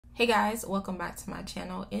Hey guys, welcome back to my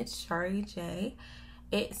channel. It's Shari J.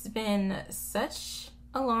 It's been such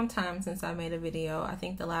a long time since I made a video. I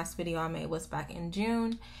think the last video I made was back in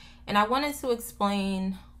June, and I wanted to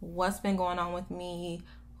explain what's been going on with me,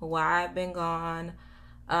 why I've been gone,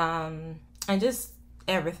 and just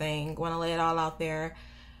everything. Want to lay it all out there.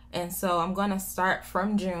 And so I'm going to start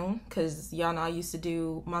from June because y'all know I used to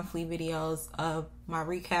do monthly videos of my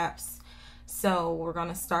recaps. So we're going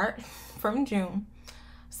to start from June,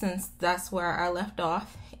 since that's where I left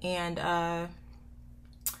off. And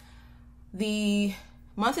the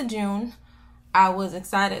month of June, I was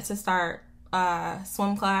excited to start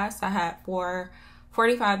swim class. I had 4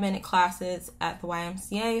 45-minute classes at the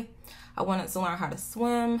YMCA. I wanted to learn how to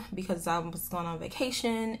swim because I was going on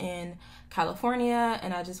vacation in California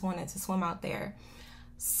and I just wanted to swim out there.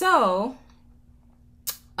 So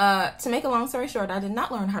to make a long story short, I did not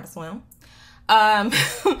learn how to swim.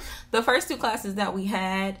 The first 2 classes that we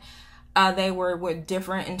had, they were with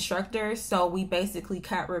different instructors, so we basically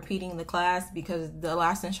kept repeating the class because the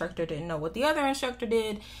last instructor didn't know what the other instructor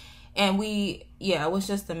did, and it was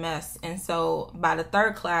just a mess. And so by the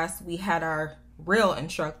 3rd class, we had our real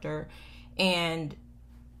instructor, and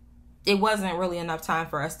it wasn't really enough time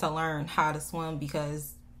for us to learn how to swim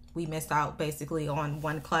because we missed out basically on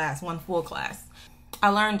one full class. I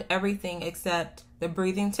learned everything except the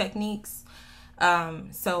breathing techniques.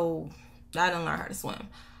 So I didn't learn how to swim.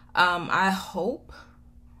 I hope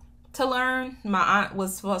to learn. My aunt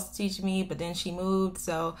was supposed to teach me, but then she moved.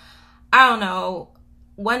 So I don't know.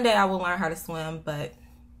 One day I will learn how to swim, but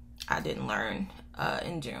I didn't learn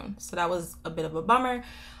in June. So that was a bit of a bummer.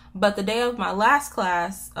 But the day of my last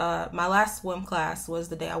class, my last swim class, was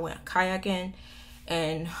the day I went kayaking.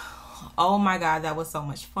 And oh my God, that was so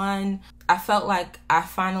much fun. I felt like I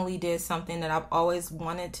finally did something that I've always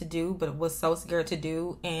wanted to do, but was so scared to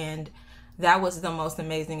do. And that was the most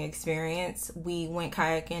amazing experience. We went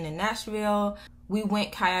kayaking in Nashville. We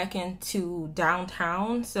went kayaking to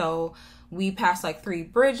downtown. So we passed like 3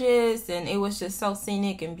 bridges and it was just so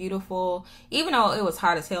scenic and beautiful. Even though it was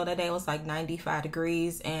hot as hell that day, it was like 95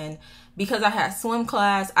 degrees. And because I had swim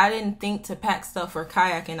class, I didn't think to pack stuff for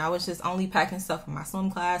kayaking. I was just only packing stuff for my swim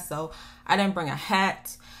class. So I didn't bring a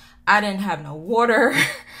hat. I didn't have no water.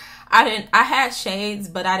 I had shades,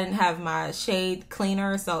 but I didn't have my shade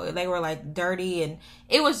cleaner. So they were like dirty and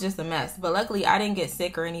it was just a mess. But luckily I didn't get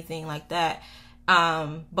sick or anything like that.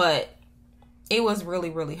 But it was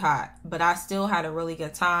really, really hot, but I still had a really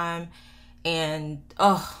good time. And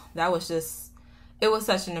it was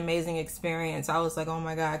such an amazing experience. I was like, oh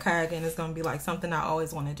my God, kayaking is going to be like something I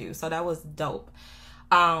always want to do. So that was dope.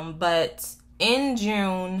 But in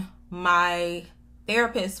June, my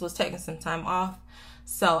therapist was taking some time off.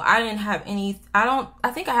 So I didn't have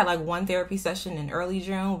I think I had like 1 therapy session in early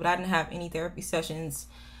June, but I didn't have any therapy sessions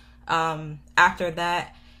after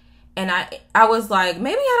that. And I was like,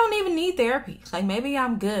 maybe I don't even need therapy. Like, maybe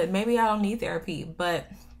I'm good. Maybe I don't need therapy. But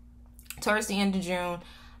towards the end of June,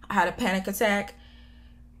 I had a panic attack.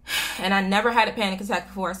 And I never had a panic attack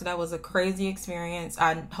before, so that was a crazy experience.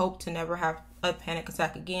 I hope to never have a panic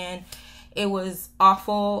attack again. It was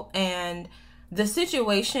awful. And the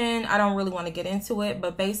situation, I don't really want to get into it,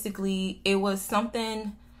 but basically it was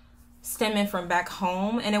something stemming from back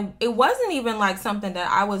home. And it wasn't even like something that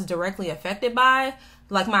I was directly affected by.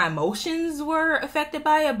 Like, my emotions were affected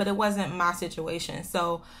by it, but it wasn't my situation.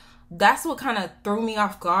 So that's what kind of threw me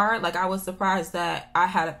off guard. Like, I was surprised that I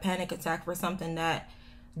had a panic attack for something that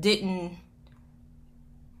didn't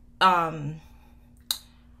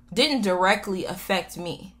directly affect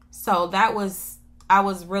me. So I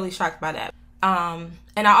was really shocked by that.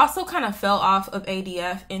 And I also kind of fell off of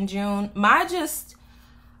ADF in June.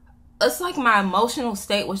 It's like my emotional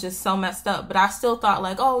state was just so messed up, but I still thought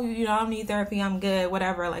like, oh, I don't need therapy. I'm good,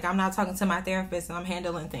 whatever. Like, I'm not talking to my therapist and I'm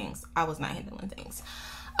handling things. I was not handling things.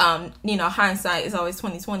 Hindsight is always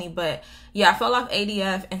 20/20, but yeah, I fell off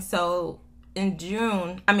ADF. And so in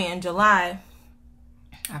July,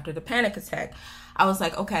 after the panic attack, I was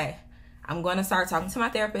like, okay, I'm going to start talking to my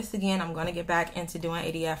therapist again. I'm going to get back into doing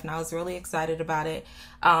ADF, and I was really excited about it.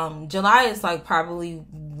 July is like probably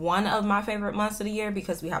one of my favorite months of the year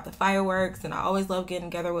because we have the fireworks, and I always love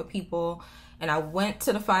getting together with people. And I went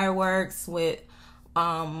to the fireworks with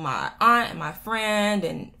my aunt and my friend,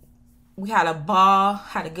 and we had a ball,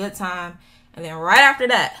 had a good time. And then right after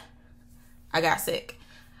that, I got sick.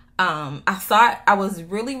 I was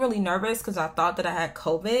really, really nervous because I thought that I had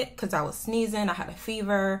COVID because I was sneezing. I had a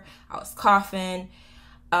fever. I was coughing.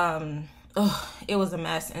 It was a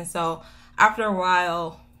mess. And so after a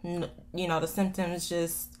while, the symptoms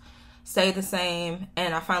just stayed the same.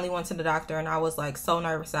 And I finally went to the doctor, and I was like so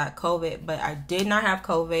nervous I had COVID, but I did not have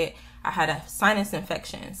COVID. I had a sinus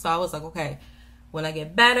infection. So I was like, okay, when I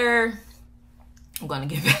get better, I'm going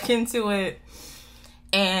to get back into it.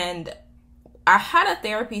 And I had a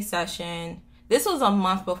therapy session. This was a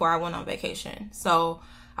month before I went on vacation. So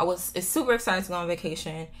I was super excited to go on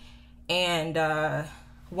vacation. And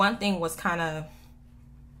one thing was kind of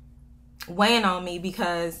weighing on me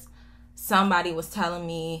because somebody was telling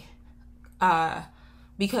me,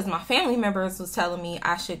 because my family members was telling me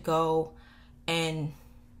I should go and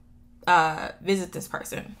visit this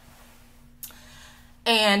person.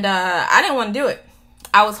 And I didn't want to do it.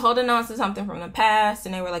 I was holding on to something from the past,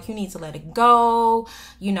 and they were like, you need to let it go.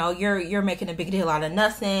 You know, you're making a big deal out of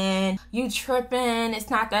nothing. You tripping. It's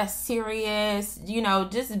not that serious. You know,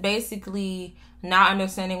 just basically not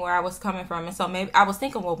understanding where I was coming from. And so maybe I was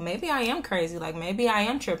thinking, well, maybe I am crazy. Like, maybe I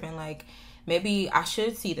am tripping. Like, maybe I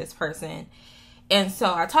should see this person. And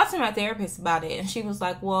so I talked to my therapist about it, and she was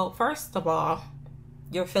like, well, first of all,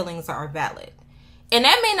 your feelings are valid. And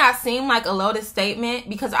that may not seem like a loaded statement,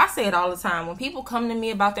 because I say it all the time. When people come to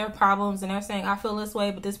me about their problems and they're saying, I feel this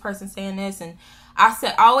way, but this person's saying this. And I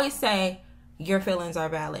always say, your feelings are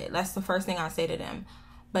valid. That's the first thing I say to them.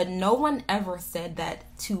 But no one ever said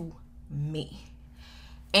that to me.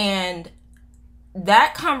 And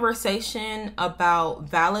that conversation about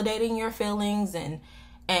validating your feelings and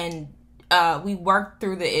we worked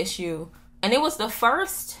through the issue. And it was the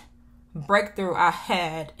first breakthrough I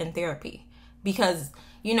had in therapy. Because,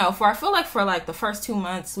 you know, I feel like for like the first 2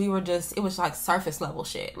 months, it was like surface level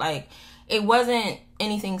shit. Like, it wasn't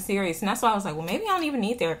anything serious. And that's why I was like, well, maybe I don't even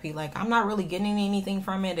need therapy. Like, I'm not really getting anything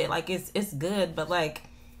from it. It's good. But like,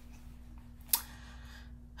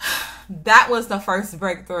 that was the first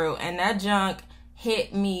breakthrough. And that junk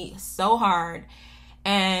hit me so hard.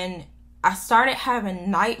 And I started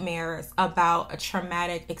having nightmares about a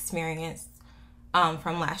traumatic experience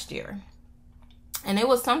from last year. And it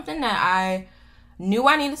was something that I knew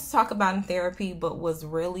I needed to talk about in therapy, but was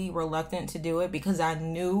really reluctant to do it because I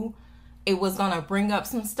knew it was going to bring up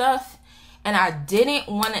some stuff. And I didn't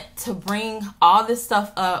want it to bring all this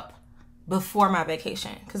stuff up before my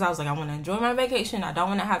vacation. Because I was like, I want to enjoy my vacation. I don't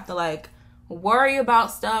want to have to like worry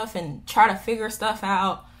about stuff and try to figure stuff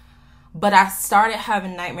out. But I started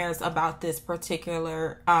having nightmares about this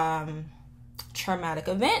particular traumatic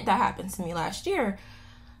event that happened to me last year.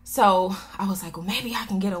 So I was like, well, maybe I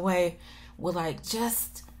can get away with like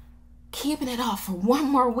just keeping it off for one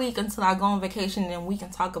more week until I go on vacation, and then we can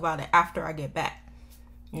talk about it after I get back.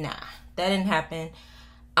 Nah, that didn't happen.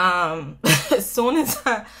 As soon as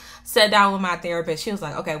I sat down with my therapist, she was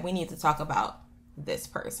like, okay, we need to talk about this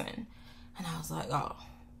person. And I was like, oh,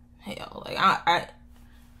 hell, like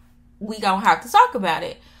we gonna have to talk about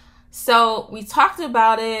it. So we talked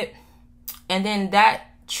about it, and then that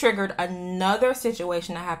triggered another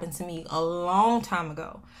situation that happened to me a long time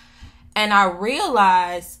ago. And I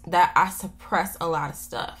realized that I suppressed a lot of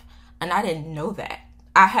stuff, and I didn't know that.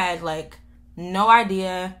 I had like no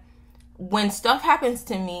idea. When stuff happens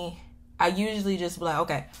to me, I usually just be like,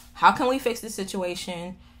 okay, how can we fix the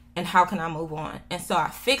situation, and how can I move on? And so I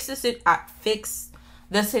fix the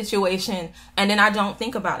situation, and then I don't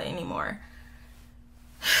think about it anymore.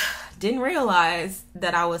 Didn't realize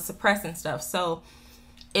that I was suppressing stuff. So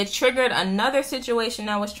it triggered another situation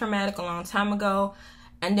that was traumatic a long time ago.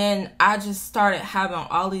 And then I just started having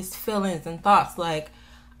all these feelings and thoughts like,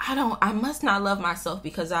 I must not love myself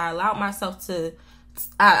because I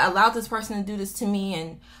allowed this person to do this to me.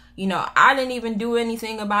 And, you know, I didn't even do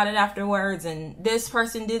anything about it afterwards. And this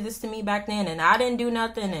person did this to me back then, and I didn't do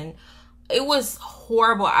nothing. And it was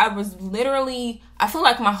horrible. I feel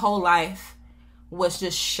like my whole life was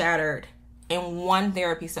just shattered in one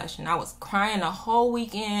therapy session. I was crying the whole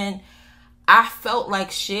weekend. I felt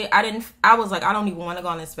like shit. I was like, I don't even want to go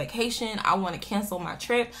on this vacation. I want to cancel my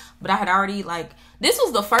trip. But I had already this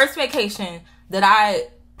was the first vacation that I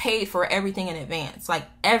paid for everything in advance. Like,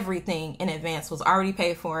 everything in advance was already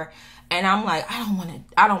paid for. And I'm like, I don't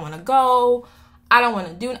want to go. I don't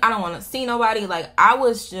want to see nobody. Like, I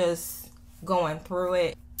was just going through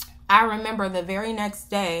it. I remember the very next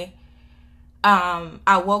day,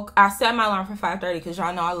 I set my alarm for 5:30 because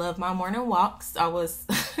y'all know I love my morning walks. I was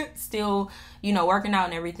still, working out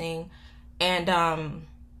and everything. And,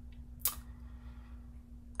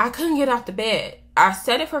 I couldn't get off the bed. I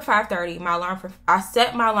set it for 5:30. I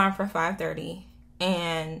set my alarm for 5:30,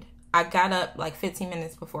 and I got up like 15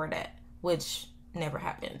 minutes before that, which never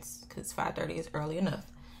happens because 5:30 is early enough.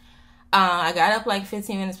 I got up like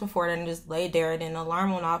 15 minutes before that and just laid there, and then the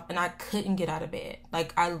alarm went off, and I couldn't get out of bed.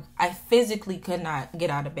 Like, I physically could not get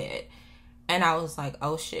out of bed. And I was like,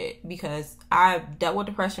 oh shit, because I've dealt with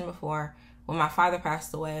depression before. When my father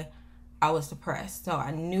passed away, I was depressed. So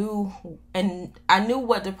I knew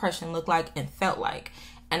what depression looked like and felt like.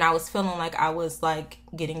 And I was feeling like I was like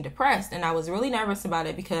getting depressed. And I was really nervous about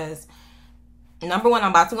it because, number one,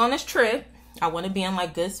 I'm about to go on this trip. I want to be in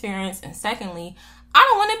like good spirits. And secondly, I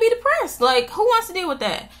don't want to be depressed. Like, who wants to deal with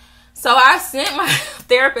that? So I sent my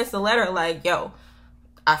therapist a letter like, yo,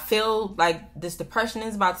 I feel like this depression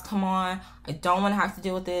is about to come on. I don't want to have to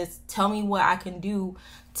deal with this. Tell me what I can do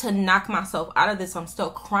to knock myself out of this. I'm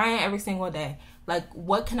still crying every single day. Like,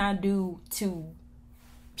 what can I do to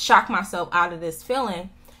shock myself out of this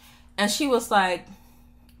feeling? And she was like,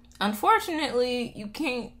 unfortunately, you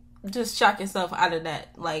can't just shock yourself out of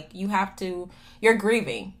that. Like, you're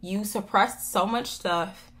grieving. You suppressed so much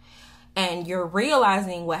stuff and you're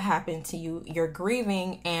realizing what happened to you. You're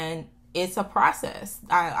grieving and it's a process.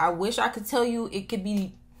 I wish I could tell you it could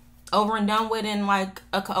be over and done with in like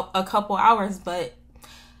a couple hours, but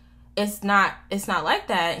it's not like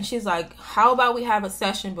that. And she's like, how about we have a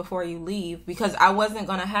session before you leave? Because I wasn't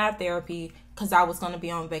going to have therapy because I was going to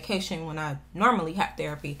be on vacation when I normally have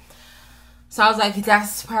therapy. So I was like,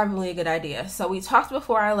 that's probably a good idea. So we talked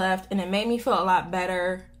before I left and it made me feel a lot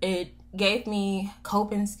better. It gave me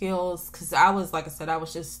coping skills because I was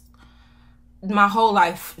just, my whole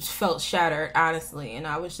life felt shattered, honestly. And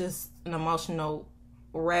I was just an emotional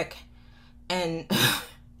wreck. And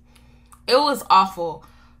it was awful.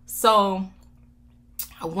 So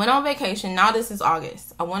I went on vacation. Now this is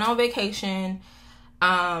August. I went on vacation.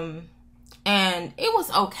 And it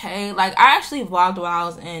was okay. Like, I actually vlogged while I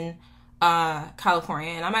was in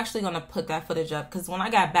California. And I'm actually going to put that footage up. Because when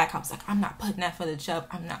I got back, I was like, I'm not putting that footage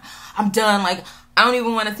up. I'm done. Like, I don't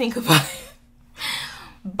even want to think about it.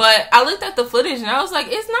 But I looked at the footage and I was like,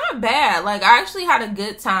 it's not bad. Like, I actually had a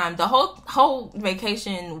good time. The whole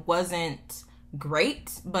vacation wasn't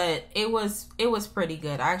great, but it was pretty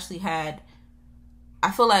good. I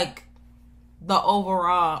feel like the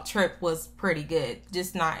overall trip was pretty good.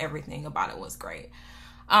 Just not everything about it was great.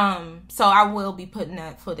 So I will be putting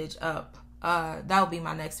that footage up. That will be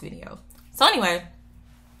my next video. So anyway,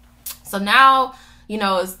 so now, you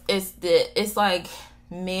know, it's like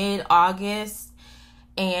mid-August.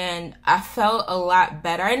 And I felt a lot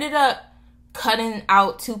better. I ended up cutting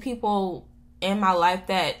out 2 people in my life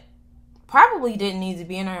that probably didn't need to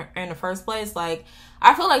be in the first place. Like,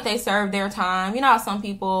 I feel like they served their time. You know how some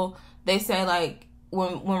people, they say like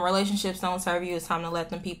when relationships don't serve you, it's time to let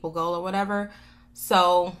them people go or whatever.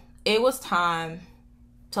 So it was time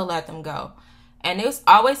to let them go. And it's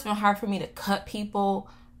always been hard for me to cut people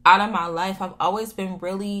out of my life. I've always been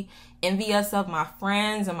really envious of my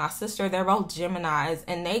friends and my sister. They're both Geminis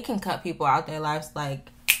and they can cut people out their lives like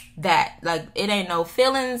that. Like, it ain't no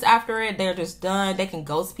feelings after it. They're just done. They can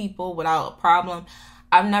ghost people without a problem.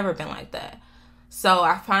 I've never been like that. So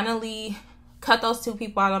I finally cut those 2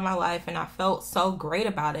 people out of my life and I felt so great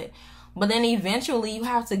about it. But then eventually you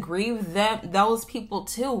have to grieve those people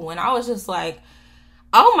too. And I was just like,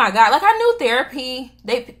 oh my God. Like, I knew therapy.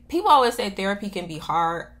 People always say therapy can be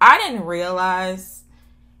hard. I didn't realize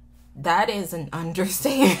that is an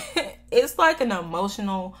understatement. It's like an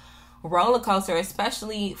emotional roller coaster,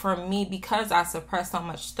 especially for me because I suppressed so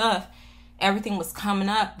much stuff. Everything was coming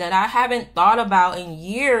up that I haven't thought about in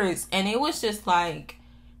years. And it was just like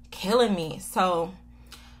killing me. So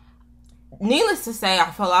needless to say, I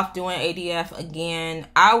fell off doing ADF again.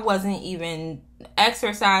 I wasn't even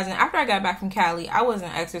exercising. After I got back from Cali, I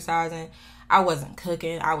wasn't exercising. I wasn't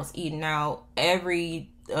cooking. I was eating out every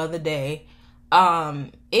other day.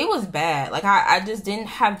 It was bad. Like, I just didn't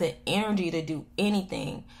have the energy to do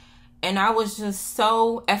anything. And I was just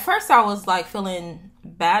so, at first I was like feeling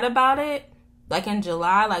bad about it. Like in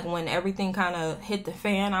July, like when everything kind of hit the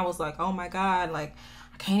fan, I was like, oh my God, like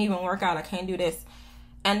I can't even work out. I can't do this.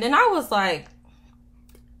 And then I was like,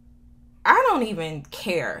 I don't even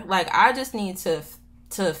care. Like, I just need to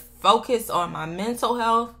focus on my mental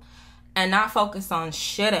health and not focus on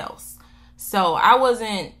shit else. So I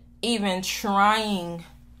wasn't even trying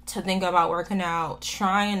to think about working out,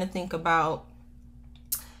 trying to think about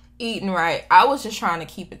eating right. I was just trying to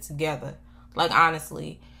keep it together. Like,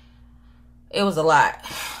 honestly, it was a lot.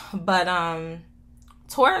 But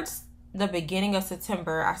towards the beginning of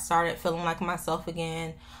September, I started feeling like myself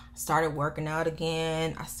again. I started working out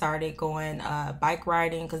again. I started going bike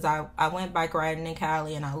riding because I went bike riding in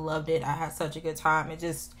Cali and I loved it. I had such a good time. It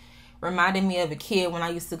just reminded me of a kid when I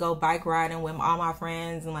used to go bike riding with all my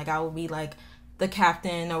friends, and like I would be like the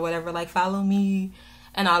captain or whatever, like follow me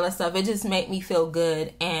and all that stuff. It just made me feel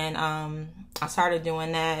good. And I started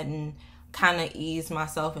doing that, and kind of ease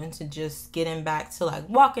myself into just getting back to like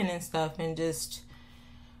walking and stuff, and just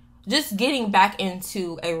getting back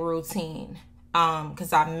into a routine,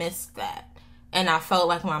 because I missed that, and I felt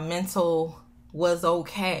like my mental was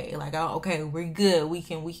okay, like, oh, okay, we're good, we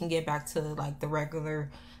can get back to like the regular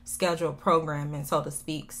scheduled programming, so to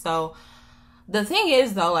speak. So the thing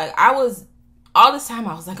is though, like, I was all this time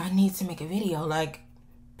I was like, I need to make a video, like,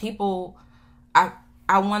 people, I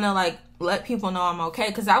want to like let people know I'm okay,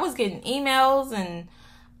 because I was getting emails and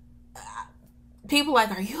people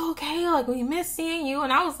like, are you okay, like, we miss seeing you,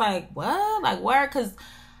 and I was like, what, like, where? Because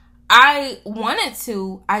I wanted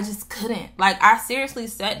to, I just couldn't. Like, I seriously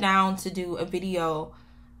sat down to do a video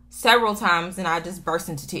several times and I just burst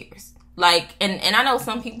into tears. Like, and I know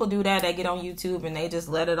some people do that. They get on YouTube and they just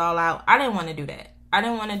let it all out. I didn't want to do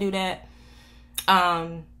that.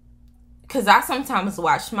 Because I sometimes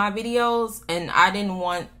watch my videos and I didn't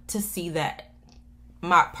want to see that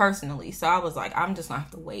personally. So I was like, I'm just going to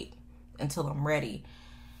have to wait until I'm ready.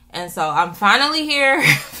 And so I'm finally here,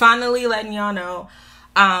 finally letting y'all know.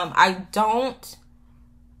 I don't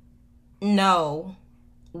know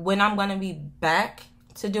when I'm going to be back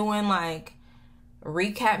to doing like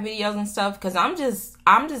recap videos and stuff, because I'm just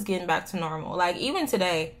getting back to normal. Like, even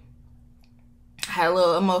today I had a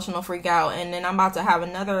little emotional freak out, and then I'm about to have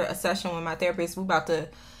another session with my therapist. We're about to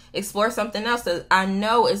explore something else that I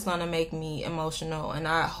know is going to make me emotional, and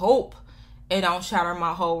I hope it don't shatter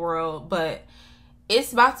my whole world, but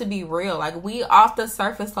it's about to be real. Like, we off the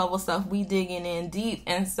surface level stuff, we digging in deep.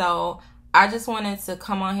 And so I just wanted to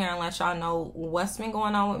come on here and let y'all know what's been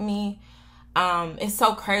going on with me. It's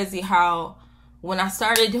so crazy how when I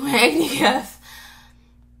started doing ADF,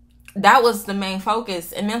 that was the main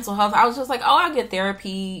focus. And mental health, I was just like, oh, I'll get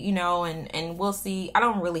therapy, you know, and we'll see. I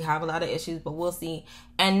don't really have a lot of issues, but we'll see.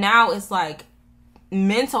 And now it's like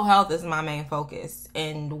mental health is my main focus,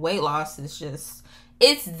 and weight loss is just,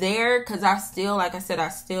 it's there, because I still, like I said,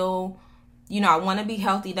 you know, I want to be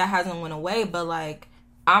healthy. That hasn't went away, but like,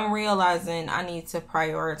 I'm realizing I need to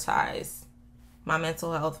prioritize my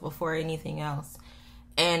mental health before anything else.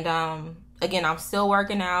 And again, I'm still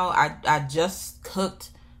working out. I just cooked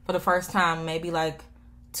for the first time maybe like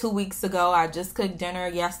 2 weeks ago. I just cooked dinner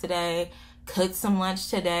yesterday, cooked some lunch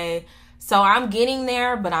today. So I'm getting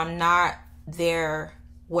there, but I'm not there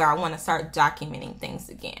where I want to start documenting things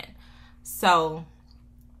again. So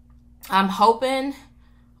I'm hoping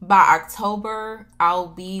by October I'll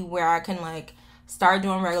be where I can like start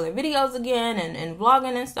doing regular videos again and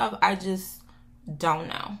vlogging and stuff. I just don't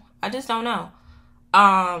know.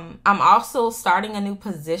 I'm also starting a new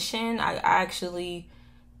position. I actually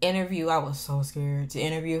I was so scared to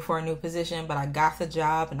interview for a new position, but I got the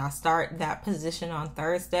job and I start that position on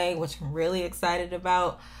Thursday, which I'm really excited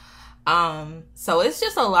about. So it's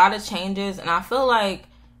just a lot of changes, and I feel like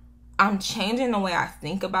I'm changing the way I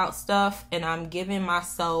think about stuff, and I'm giving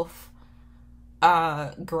myself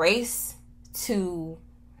grace to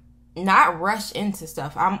not rush into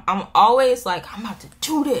stuff. I'm always like, I'm about to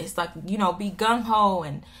do this, like, you know, be gung-ho,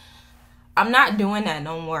 and I'm not doing that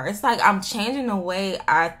no more. It's like I'm changing the way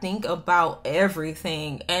I think about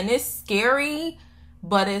everything, and it's scary,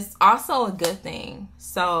 but it's also a good thing.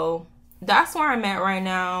 So that's where I'm at right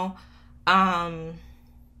now. I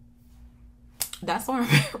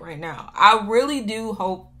really do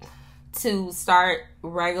hope to start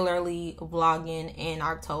regularly vlogging in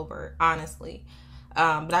October, honestly.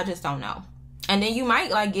 But I just don't know. And then you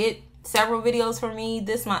might like get several videos from me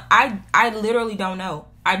this month. I literally don't know.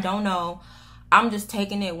 I don't know. I'm just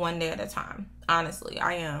taking it one day at a time. Honestly,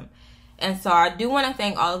 I am. And so I do want to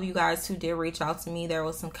thank all of you guys who did reach out to me. There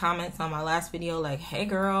was some comments on my last video like, hey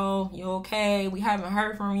girl, you okay? We haven't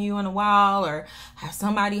heard from you in a while. Or have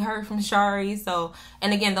somebody heard from Shari? So,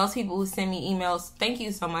 and again, those people who send me emails, thank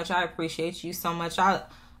you so much. I appreciate you so much. I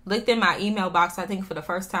looked in my email box, I think for the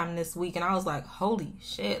first time this week, and I was like, holy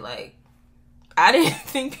shit, like, I didn't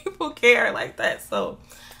think people care like that. So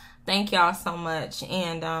thank y'all so much.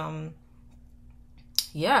 And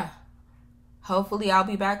yeah, hopefully I'll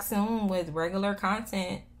be back soon with regular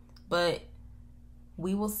content, but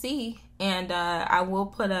we will see. And I will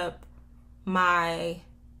put up my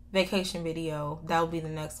vacation video. That'll be the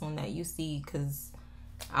next one that you see, because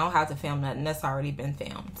I don't have to film nothing that's already been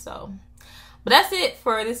filmed. So, but that's it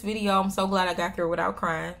for this video. I'm so glad I got through without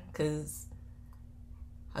crying, because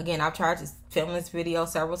again, I've tried to film this video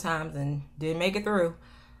several times and didn't make it through.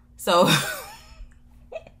 So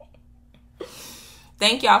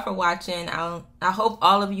thank y'all for watching. I hope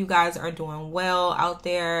all of you guys are doing well out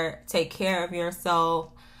there. Take care of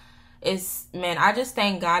yourself. Man, I just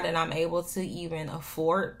thank God that I'm able to even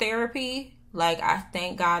afford therapy. Like, I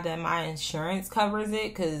thank God that my insurance covers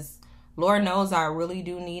it, because Lord knows I really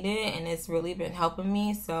do need it, and it's really been helping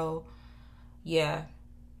me. So yeah.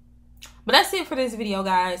 But that's it for this video,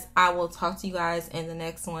 guys. I will talk to you guys in the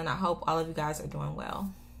next one. I hope all of you guys are doing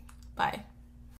well. Bye.